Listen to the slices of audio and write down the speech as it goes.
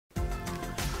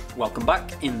Welcome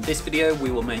back. In this video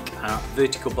we will make a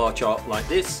vertical bar chart like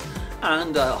this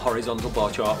and a horizontal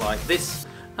bar chart like this,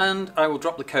 and I will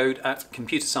drop the code at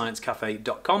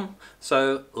computersciencecafe.com,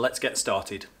 so let's get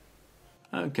started.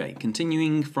 Okay,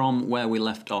 continuing from where we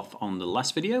left off on the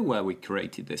last video where we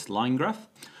created this line graph,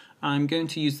 I'm going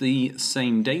to use the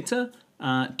same data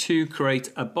to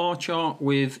create a bar chart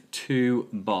with two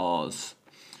bars.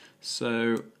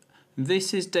 So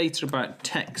this is data about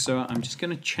tech, so I'm just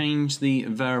going to change the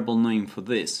variable name for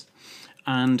this.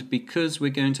 And because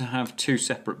we're going to have two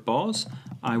separate bars,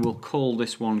 I will call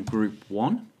this one group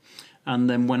 1. And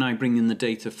then when I bring in the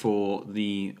data for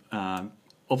the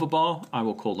other bar, I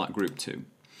will call that group 2.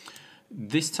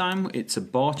 This time it's a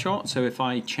bar chart, so if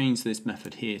I change this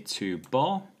method here to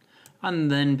bar,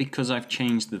 and then because I've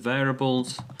changed the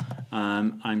variables,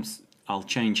 I'll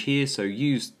change here, so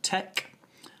use tech,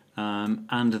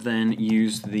 and then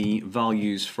use the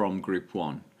values from group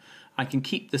 1. I can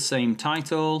keep the same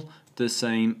title, the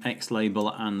same X label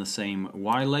and the same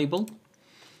Y label,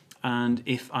 and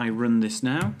if I run this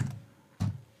now,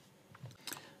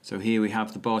 so here we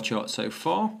have the bar chart so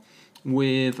far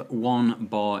with one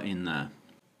bar in there.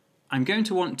 I'm going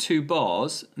to want two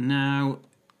bars. Now,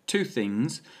 two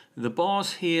things. The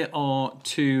bars here are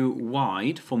too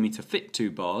wide for me to fit two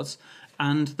bars,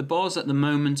 and the bars at the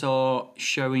moment are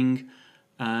showing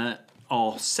are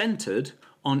centered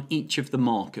on each of the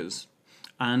markers.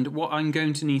 And what I'm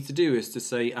going to need to do is to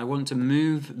say I want to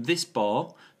move this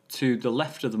bar to the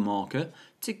left of the marker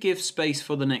to give space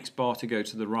for the next bar to go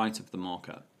to the right of the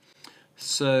marker.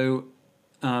 So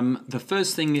the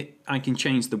first thing, I can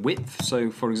change the width.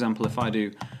 So for example, if I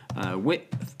do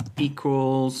width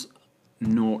equals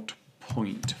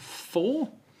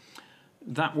 0.4,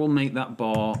 that will make that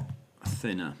bar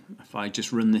thinner. If I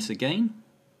just run this again,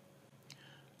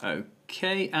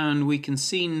 okay, and we can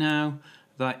see now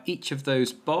that each of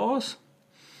those bars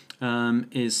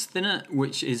is thinner,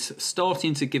 which is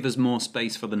starting to give us more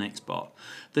space for the next bar.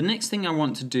 The next thing I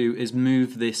want to do is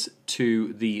move this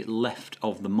to the left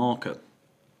of the marker.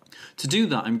 To do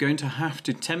that, I'm going to have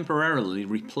to temporarily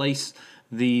replace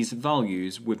these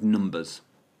values with numbers.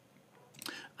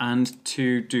 And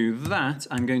to do that,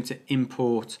 I'm going to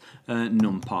import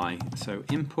NumPy. So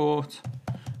import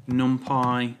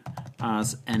NumPy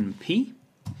as NP.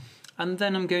 And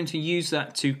then I'm going to use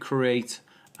that to create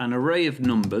an array of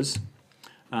numbers.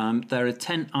 There are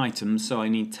 10 items, so I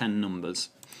need 10 numbers.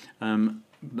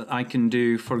 But I can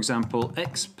do, for example,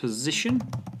 X position.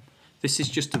 This is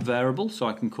just a variable, so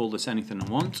I can call this anything I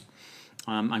want.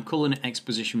 I'm calling it X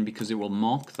position because it will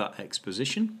mark that X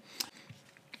position.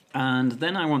 And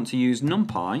then I want to use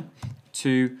NumPy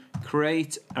to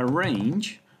create a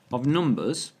range of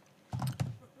numbers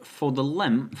for the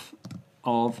length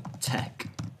of tech.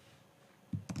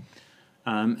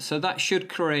 So that should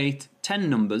create 10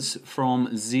 numbers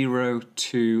from 0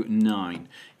 to 9.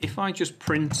 If I just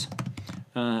print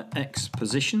X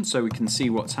position so we can see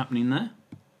what's happening there,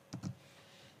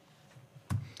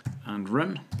 and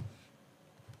run,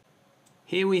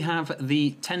 here we have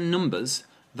the 10 numbers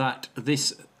that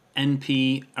this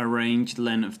NP arranged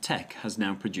len of tech has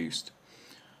now produced.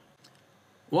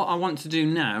 What I want to do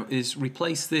now is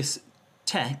replace this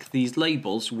tech, these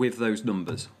labels, with those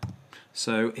numbers.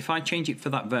 So if I change it for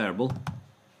that variable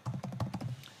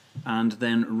and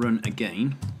then run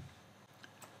again,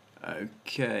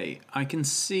 okay, I can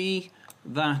see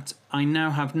that I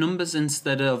now have numbers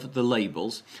instead of the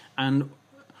labels. And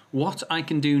what I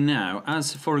can do now,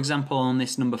 as for example on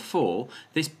this number 4,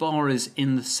 this bar is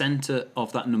in the center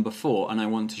of that number 4 and I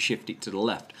want to shift it to the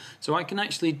left. So I can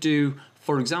actually do,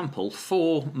 for example,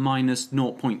 4 minus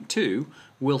 0.2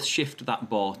 will shift that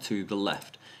bar to the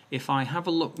left. If I have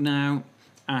a look now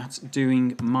at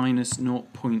doing minus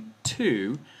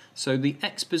 0.2, so the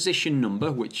X position number,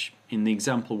 which in the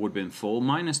example would have been 4,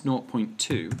 minus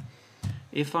 0.2,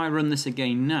 if I run this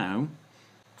again now,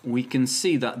 we can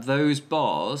see that those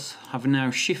bars have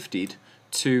now shifted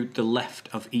to the left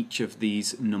of each of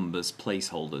these numbers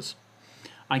placeholders.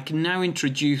 I can now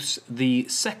introduce the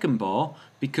second bar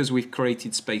because we've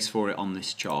created space for it on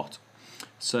this chart.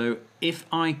 So if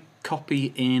I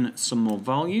copy in some more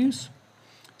values,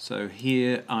 so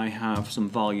here I have some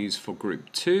values for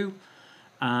group 2,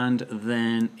 and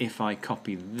then if I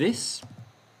copy this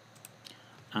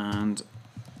and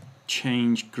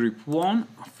change group 1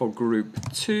 for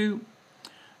group 2,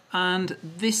 and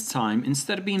this time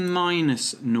instead of being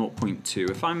minus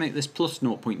 0.2, if I make this plus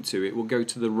 0.2, it will go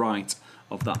to the right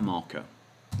of that marker.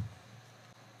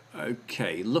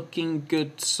 Okay, looking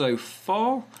good so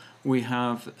far. We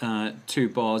have two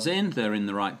bars in, they're in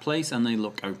the right place and they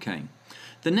look okay.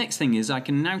 The next thing is I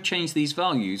can now change these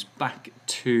values back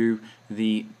to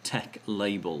the tech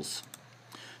labels.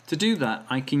 To do that,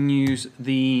 I can use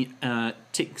the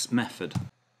ticks method.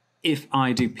 If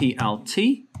I do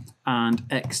plt and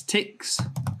xticks,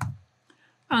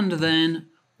 and then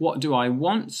what do I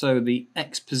want? So the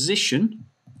x position,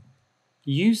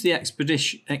 use the x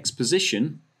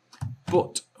position,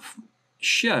 but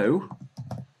show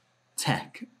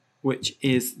tech, which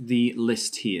is the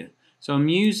list here. So I'm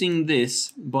using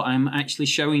this, but I'm actually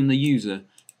showing the user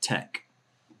tech.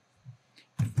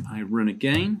 If I run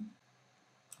again.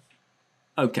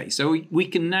 Okay, so we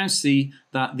can now see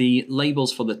that the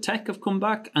labels for the tech have come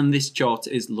back and this chart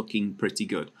is looking pretty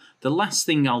good. The last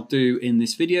thing I'll do in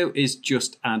this video is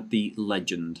just add the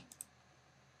legend.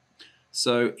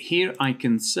 So here I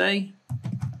can say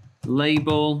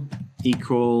label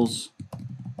equals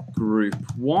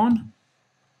group 1,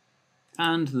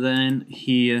 and then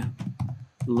here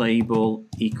label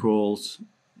equals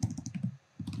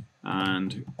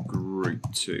and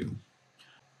group 2.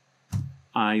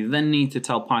 I then need to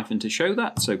tell Python to show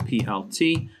that, so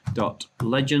plt.legend,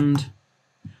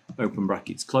 open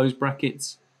brackets, close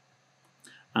brackets,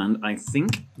 and I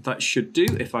think that should do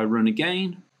if I run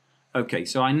again. Okay,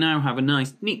 so I now have a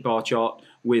nice neat bar chart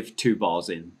with 2 bars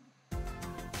in.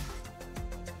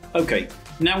 Okay,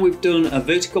 now we've done a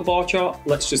vertical bar chart,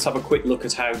 let's just have a quick look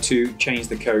at how to change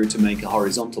the code to make a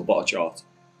horizontal bar chart.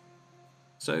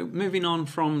 So moving on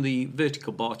from the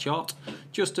vertical bar chart,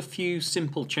 just a few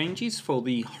simple changes for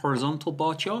the horizontal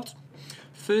bar chart.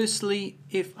 Firstly,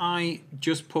 if I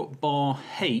just put bar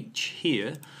H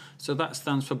here, so that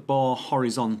stands for bar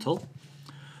horizontal,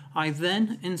 I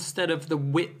then, instead of the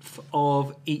width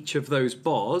of each of those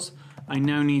bars, I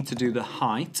now need to do the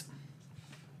height.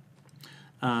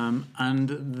 And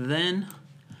then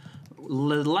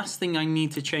the last thing I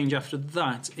need to change after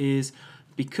that is,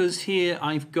 because here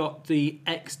I've got the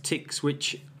X ticks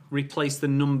which replace the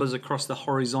numbers across the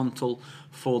horizontal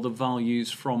for the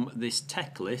values from this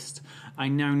tech list, I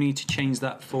now need to change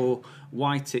that for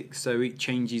Y ticks so it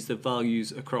changes the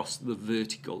values across the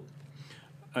vertical.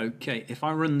 Okay, if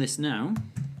I run this now,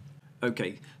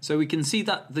 okay, so we can see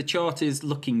that the chart is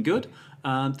looking good.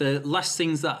 The last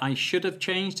things that I should have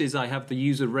changed is I have the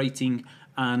user rating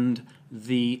and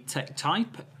the tech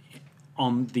type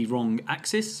on the wrong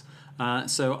axis.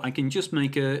 So I can just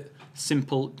make a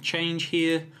simple change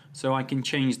here. So I can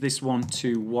change this one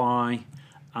to Y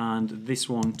and this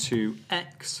one to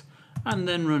X, and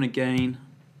then run again.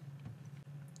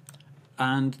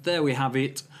 And there we have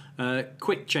it.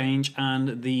 Quick change,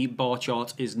 and the bar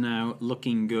chart is now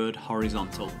looking good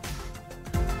horizontal.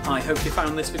 I hope you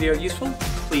found this video useful.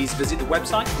 Please visit the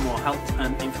website for more help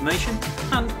and information,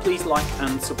 and please like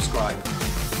and subscribe.